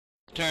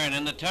Turn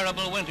in the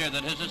terrible winter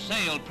that has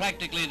assailed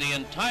practically the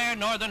entire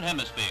northern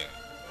hemisphere.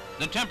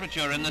 The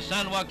temperature in the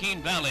San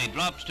Joaquin Valley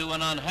drops to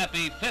an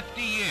unhappy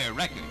 50-year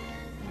record.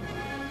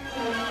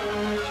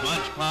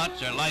 Smudge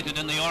pots are lighted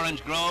in the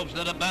orange groves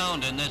that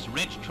abound in this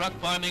rich truck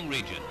farming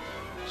region.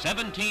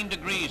 17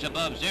 degrees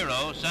above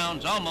zero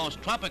sounds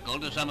almost tropical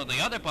to some of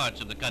the other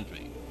parts of the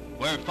country,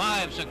 where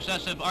 5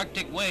 successive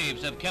Arctic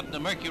waves have kept the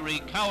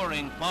mercury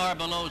cowering far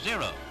below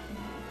zero.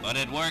 But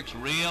it works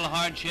real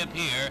hardship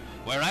here,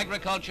 where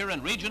agriculture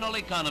and regional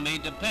economy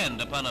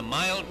depend upon a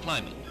mild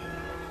climate.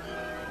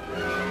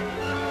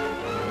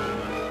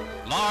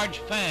 Large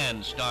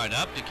fans start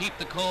up to keep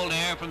the cold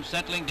air from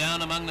settling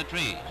down among the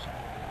trees.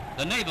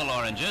 The navel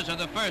oranges are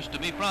the first to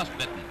be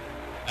frostbitten.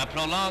 A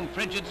prolonged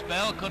frigid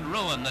spell could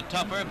ruin the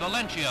tougher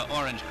Valencia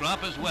orange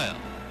crop as well.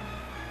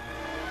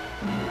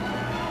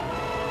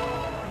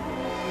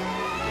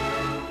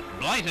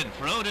 Blighted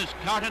fruit is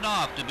carted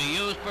off to be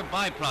used for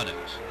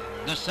byproducts.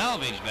 The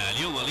salvage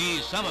value will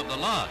ease some of the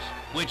loss,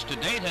 which to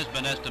date has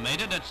been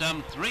estimated at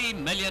some $3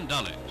 million.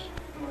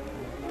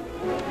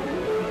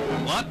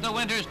 What the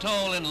winter's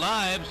toll in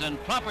lives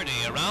and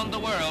property around the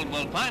world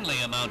will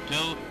finally amount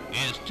to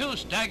is too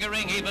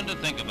staggering even to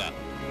think about.